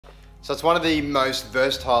So it's one of the most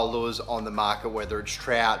versatile lures on the market, whether it's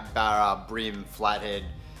trout, barra, bream, flathead,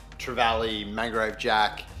 trevally, mangrove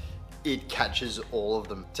jack. It catches all of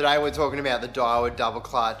them. Today we're talking about the Daiwa Double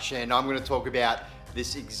Clutch, and I'm going to talk about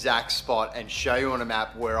this exact spot and show you on a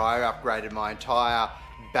map where I upgraded my entire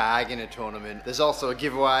bag in a tournament. There's also a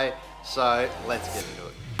giveaway, so let's get into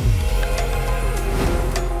it.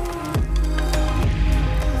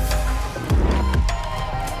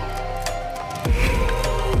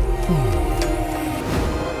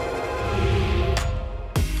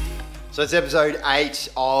 So it's episode 8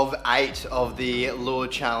 of the Lure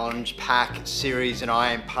Challenge Pack series, and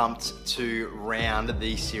I am pumped to round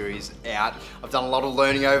the series out. I've done a lot of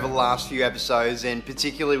learning over the last few episodes, and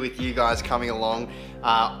particularly with you guys coming along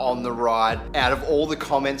on the ride. Out of all the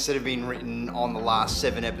comments that have been written on the last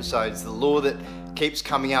 7 episodes, the lure that keeps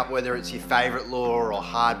coming up, whether it's your favorite lure or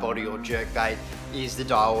hard body or jerkbait, is the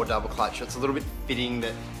Daiwa Double Clutch. So it's a little bit fitting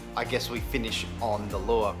that I guess we finish on the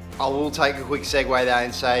lure. I will take a quick segue there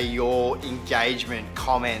and say your engagement,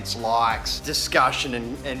 comments, likes, discussion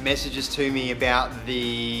and messages to me about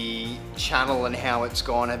the channel and how it's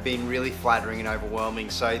gone have been really flattering and overwhelming.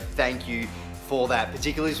 So thank you for that,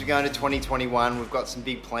 particularly as we go into 2021. We've got some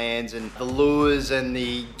big plans, and the lures and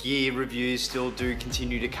the gear reviews still do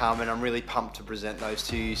continue to come, and I'm really pumped to present those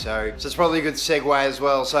to you. So it's probably a good segue as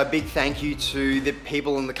well. So a big thank you to the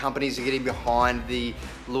people and the companies that are getting behind the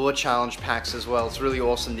lure challenge packs as well. It's really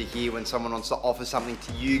awesome to hear when someone wants to offer something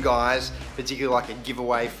to you guys, particularly like a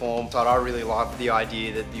giveaway form. So I really like the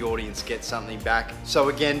idea that the audience gets something back. So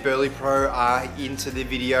again, Burley Pro are into the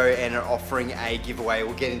video and are offering a giveaway.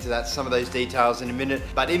 We'll get into that, some of those details in a minute.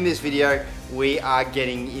 But in this video, we are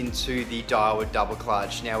getting into the Daiwa Double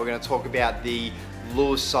Clutch. Now we're going to talk about the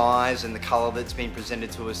lure size and the color that's been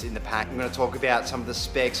presented to us in the pack. I'm going to talk about some of the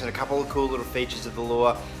specs and a couple of cool little features of the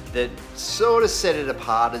lure that sort of set it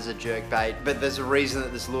apart as a jerkbait, but there's a reason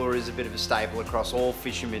that this lure is a bit of a staple across all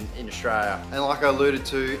fishermen in Australia. And like I alluded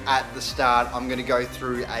to at the start, I'm going to go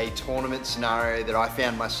through a tournament scenario that I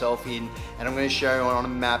found myself in, and I'm going to show you on a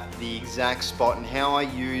map the exact spot and how I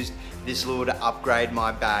used this lure to upgrade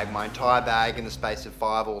my bag, my entire bag, in the space of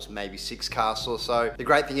 5 or maybe 6 casts or so. The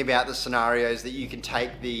great thing about the scenario is that you can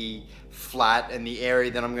take the flat and the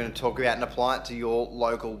area that I'm going to talk about and apply it to your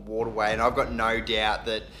local waterway, and I've got no doubt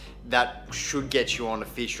that that should get you on a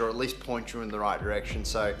fish, or at least point you in the right direction.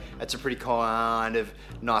 So it's a pretty kind of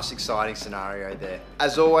nice, exciting scenario there.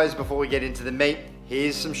 As always, before we get into the meat,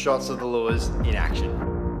 here's some shots of the lures in action.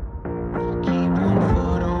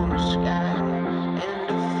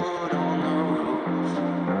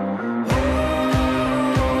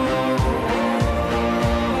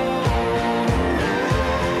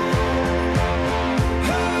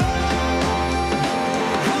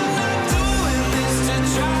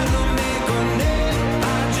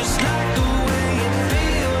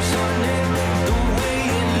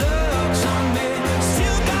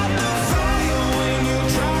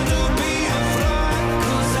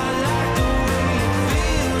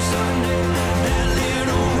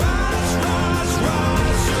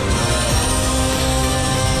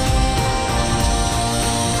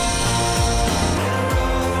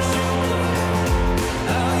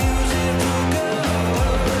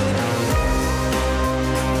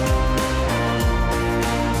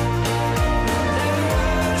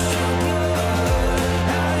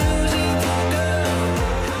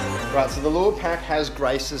 Right, so the lure pack has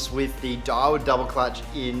graced us with the Daiwa Double Clutch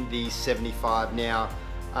in the 75. Now,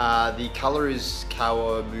 the color is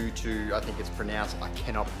Camo, I think it's pronounced. I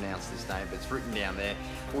cannot pronounce this name, but it's written down there.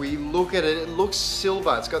 We look at it, it looks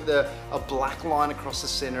silver. It's got a black line across the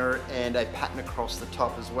center and a pattern across the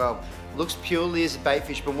top as well. It looks purely as a bait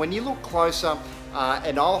fish, but when you look closer,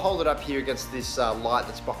 and I'll hold it up here against this light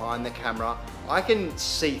that's behind the camera, I can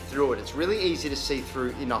see through it. It's really easy to see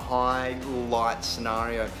through in a high light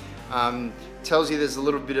scenario. Tells you there's a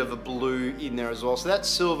little bit of a blue in there as well. So that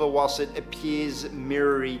silver, whilst it appears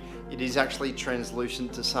mirrory, it is actually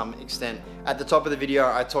translucent to some extent. At the top of the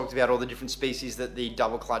video, I talked about all the different species that the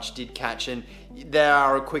Double Clutch did catch, and they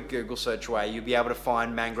are a quick Google search away. You'll be able to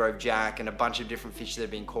find mangrove jack and a bunch of different fish that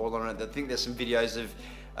have been caught on it. I think there's some videos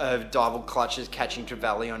of Double Clutches catching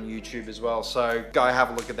trevally on YouTube as well. So go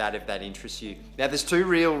have a look at that if that interests you. Now there's 2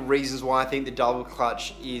 real reasons why I think the Double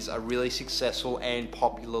Clutch is a really successful and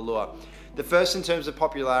popular lure. The first, in terms of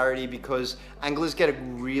popularity, because anglers get a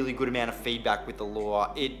really good amount of feedback with the lure.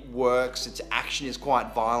 It works, its action is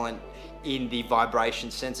quite violent in the vibration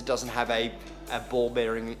sense. It doesn't have a ball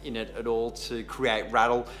bearing in it at all to create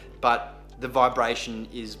rattle, but the vibration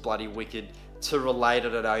is bloody wicked. To relate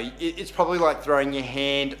it, I don't know, it's probably like throwing your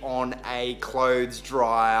hand on a clothes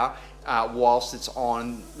dryer whilst it's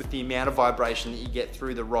on, with the amount of vibration that you get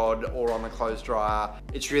through the rod or on the clothes dryer,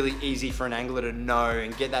 it's really easy for an angler to know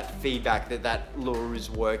and get that feedback that that lure is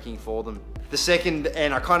working for them. The second,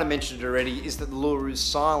 and I kind of mentioned it already, is that the lure is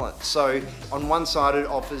silent. So on one side it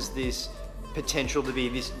offers this potential to be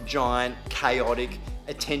this giant, chaotic,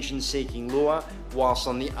 attention-seeking lure, whilst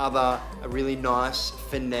on the other, a really nice,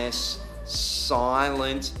 finesse,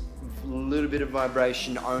 silent, little bit of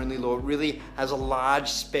vibration only lure. It really has a large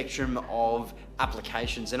spectrum of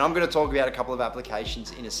applications, and I'm going to talk about a couple of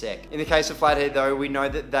applications in a sec. In the case of Flathead though, we know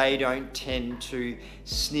that they don't tend to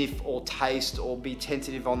sniff or taste or be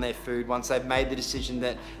tentative on their food. Once they've made the decision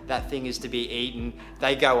that that thing is to be eaten,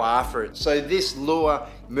 they go after it. So this lure,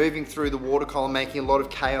 moving through the water column, making a lot of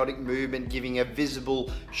chaotic movement, giving a visible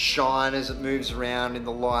shine as it moves around in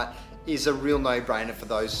the light, is a real no-brainer for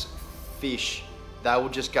those fish. They will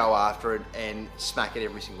just go after it and smack it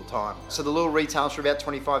every single time. So the lure retails for about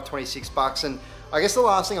 25, 26 bucks. And I guess the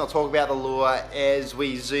last thing I'll talk about the lure as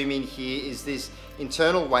we zoom in here is this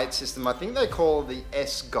internal weight system. I think they call it the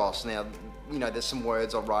S-GOS. Now, you know, there's some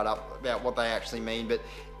words I'll write up about what they actually mean,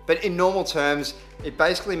 but in normal terms, it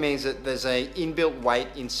basically means that there's a inbuilt weight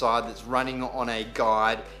inside that's running on a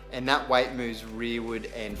guide, and that weight moves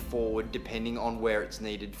rearward and forward depending on where it's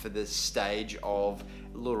needed for the stage of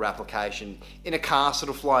lure application. In a cast,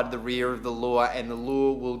 it'll fly to the rear of the lure and the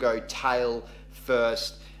lure will go tail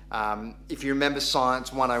first. If you remember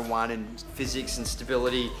Science 101 and physics and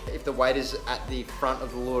stability, if the weight is at the front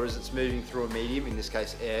of the lure as it's moving through a medium, in this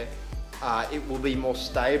case air, it will be more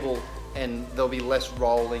stable and there'll be less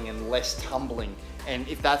rolling and less tumbling. And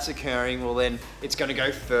if that's occurring, well then it's going to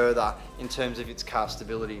go further in terms of its cast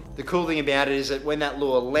stability. The cool thing about it is that when that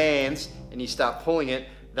lure lands and you start pulling it,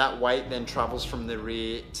 that weight then travels from the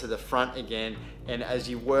rear to the front again, and as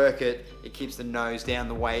you work it, it keeps the nose down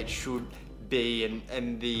the way it should be,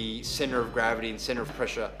 and the center of gravity and center of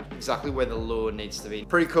pressure exactly where the lure needs to be.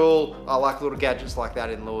 Pretty cool. I like little gadgets like that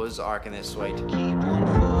in lures. I reckon they're sweet. Keep one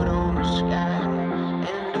foot on the sky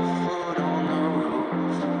and a foot on the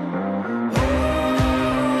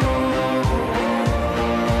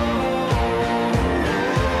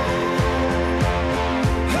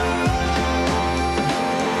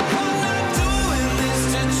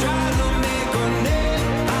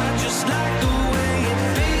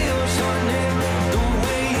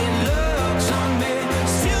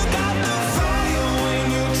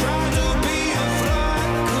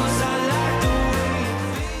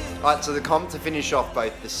Alright, so the comp to finish off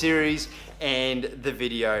both the series and the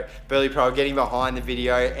video. Burley Pro are getting behind the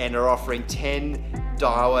video and are offering 10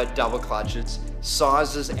 Daiwa Double Clutches,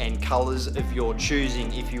 sizes and colours of your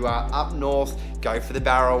choosing. If you are up north, go for the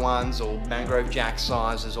barrel ones or mangrove jack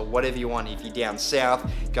sizes or whatever you want. If you're down south,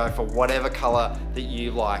 go for whatever colour that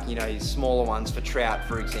you like. You know, smaller ones for trout,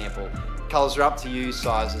 for example. Colours are up to you,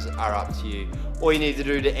 sizes are up to you. All you need to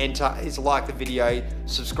do to enter is like the video,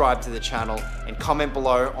 subscribe to the channel, and comment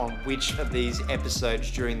below on which of these episodes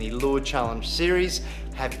during the Lure Challenge series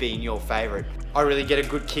have been your favourite. I really get a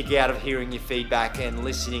good kick out of hearing your feedback and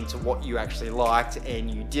listening to what you actually liked and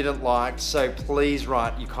you didn't like, so please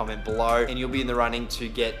write your comment below and you'll be in the running to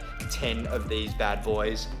get 10 of these bad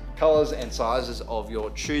boys, colours and sizes of your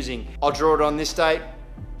choosing. I'll draw it on this date.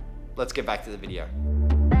 Let's get back to the video.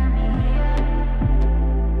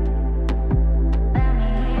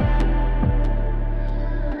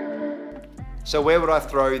 So where would I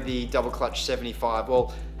throw the Double Clutch 75?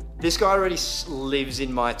 Well, this guy already lives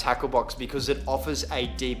in my tackle box because it offers a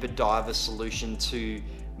deeper diver solution to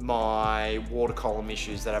my water column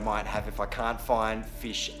issues that I might have if I can't find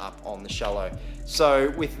fish up on the shallow.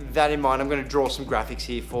 So with that in mind, I'm going to draw some graphics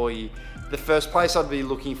here for you. The first place I'd be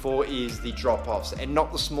looking for is the drop-offs, and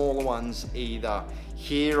not the smaller ones either.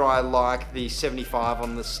 Here I like the 75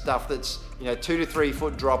 on the stuff that's, you know, 2 to 3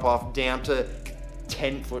 foot drop-off down to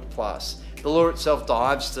 10 foot plus. The lure itself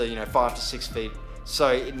dives to, you know, 5 to 6 feet, so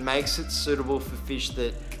it makes it suitable for fish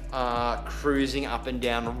that are cruising up and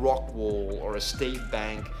down a rock wall or a steep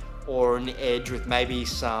bank or an edge with maybe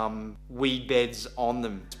some weed beds on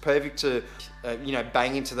them. It's perfect to, you know,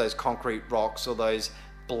 bang into those concrete rocks or those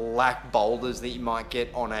black boulders that you might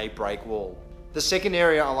get on a break wall. The second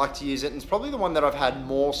area I like to use it, and it's probably the one that I've had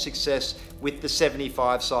more success with the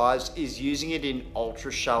 75 size, is using it in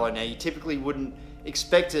ultra shallow. Now you typically wouldn't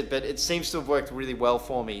expect it, but it seems to have worked really well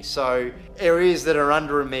for me. So areas that are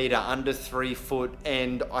under a meter, under 3 foot,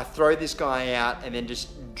 and I throw this guy out and then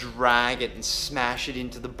just drag it and smash it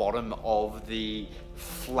into the bottom of the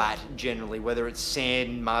flat generally, whether it's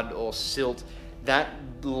sand, mud or silt. That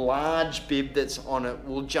large bib that's on it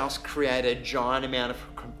will just create a giant amount of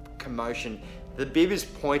commotion The bib is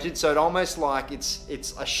pointed, so it almost like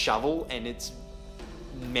it's a shovel and it's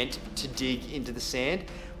meant to dig into the sand.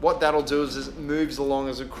 What that'll do is it moves along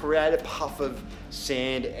as it create a puff of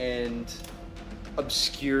sand and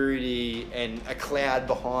obscurity and a cloud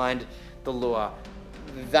behind the lure.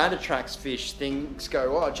 That attracts fish. Things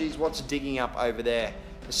go, oh geez, what's digging up over there?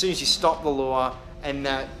 As soon as you stop the lure and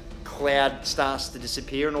that cloud starts to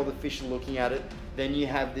disappear and all the fish are looking at it, then you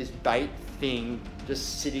have this bait thing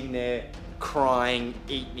just sitting there crying,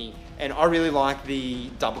 eat me. And I really like the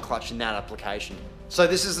double clutch in that application. So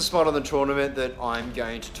this is the spot on the tournament that I'm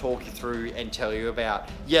going to talk you through and tell you about.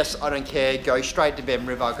 Yes, I don't care, go straight to Bem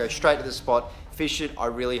River, go straight to the spot, fish it. I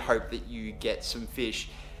really hope that you get some fish.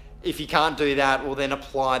 If you can't do that, well then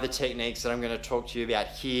apply the techniques that I'm going to talk to you about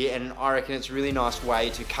here, and I reckon it's a really nice way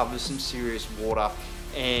to cover some serious water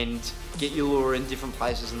and get your lure in different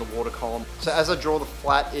places in the water column. So as I draw the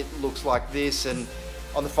flat, it looks like this, and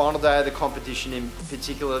on the final day of the competition in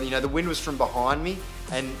particular, you know, the wind was from behind me,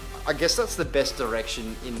 and I guess that's the best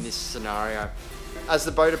direction in this scenario. As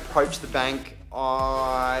the boat approached the bank,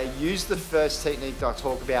 I used the first technique that I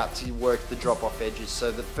talk about to work the drop-off edges.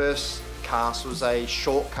 So the first cast was a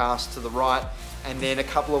short cast to the right, and then a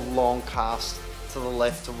couple of long casts to the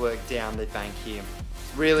left to work down the bank here.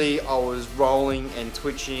 Really, I was rolling and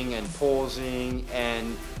twitching and pausing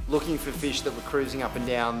and looking for fish that were cruising up and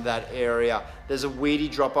down that area. There's a weedy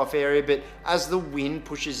drop-off area, but as the wind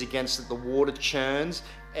pushes against it, the water churns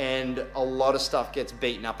and a lot of stuff gets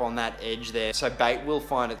beaten up on that edge there. So bait will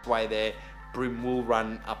find its way there. Bream will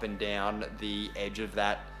run up and down the edge of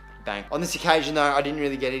that bank. On this occasion though, I didn't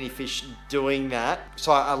really get any fish doing that,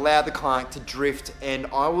 so I allowed the kayak to drift, and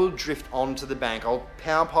I will drift onto the bank. I'll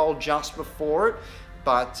power pole just before it,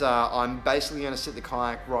 but I'm basically going to sit the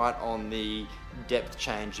kayak right on the depth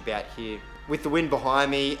change about here. With the wind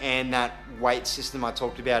behind me and that weight system I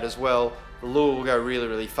talked about as well, the lure will go really,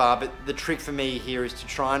 really far, but the trick for me here is to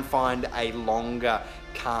try and find a longer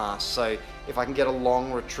cast. So if I can get a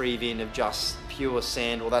long retrieve in of just pure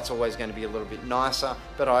sand, well, that's always going to be a little bit nicer.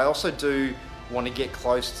 But I also do want to get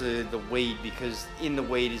close to the weed, because in the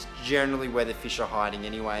weed is generally where the fish are hiding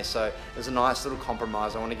anyway. So there's a nice little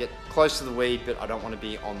compromise. I want to get close to the weed, but I don't want to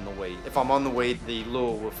be on the weed. If I'm on the weed, the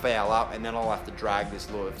lure will foul up, and then I'll have to drag this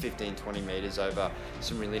lure 15-20 meters over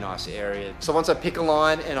some really nice area. So once I pick a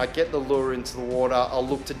line and I get the lure into the water, I'll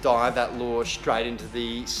look to dive that lure straight into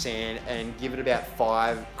the sand and give it about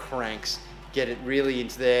 5 cranks. Get it really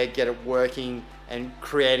into there, get it working and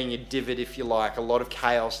creating a divot, if you like. A lot of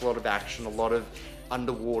chaos, a lot of action, a lot of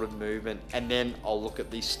underwater movement, and then I'll look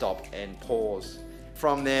at the stop and pause.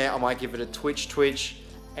 From there, I might give it a twitch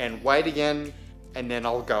and wait again, and then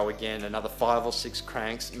I'll go again, another 5 or 6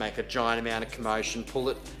 cranks, make a giant amount of commotion, pull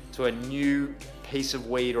it to a new piece of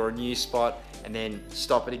weed or a new spot, and then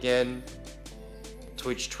stop it again,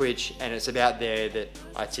 twitch, and it's about there that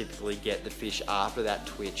I typically get the fish after that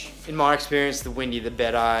twitch. In my experience, the windier the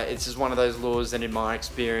better. It's just one of those lures that in my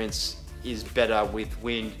experience is better with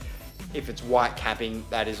wind. If it's white capping,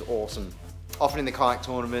 that is awesome. Often in the kayak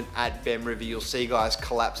tournament at Bem River, you'll see guys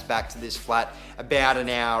collapse back to this flat about an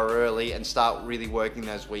hour early and start really working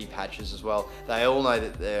those weed patches as well. They all know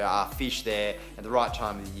that there are fish there at the right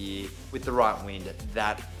time of the year with the right wind.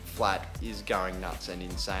 That flat is going nuts and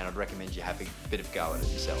insane. I'd recommend you have a bit of go at it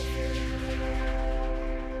yourself.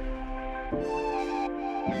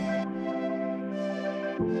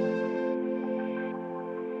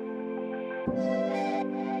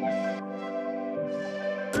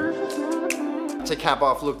 To cap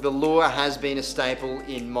off, look, the lure has been a staple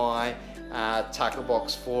in my tackle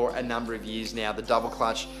box for a number of years now. The Double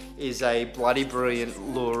Clutch is a bloody brilliant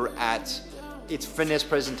lure at its finesse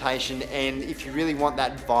presentation, and if you really want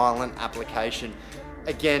that violent application,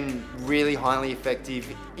 again, really highly effective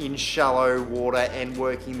in shallow water and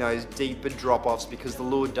working those deeper drop-offs, because the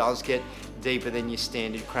lure does get deeper than your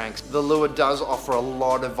standard cranks. The lure does offer a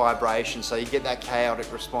lot of vibration, so you get that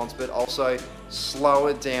chaotic response, but also slow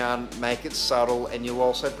it down, make it subtle, and you'll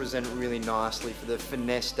also present it really nicely for the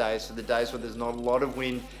finesse days, for the days where there's not a lot of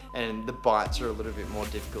wind and the bites are a little bit more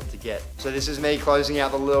difficult to get. So this is me closing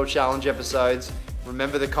out the little challenge episodes.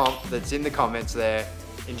 Remember the comp that's in the comments there.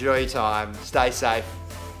 Enjoy your time, stay safe.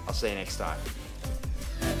 I'll see you next time.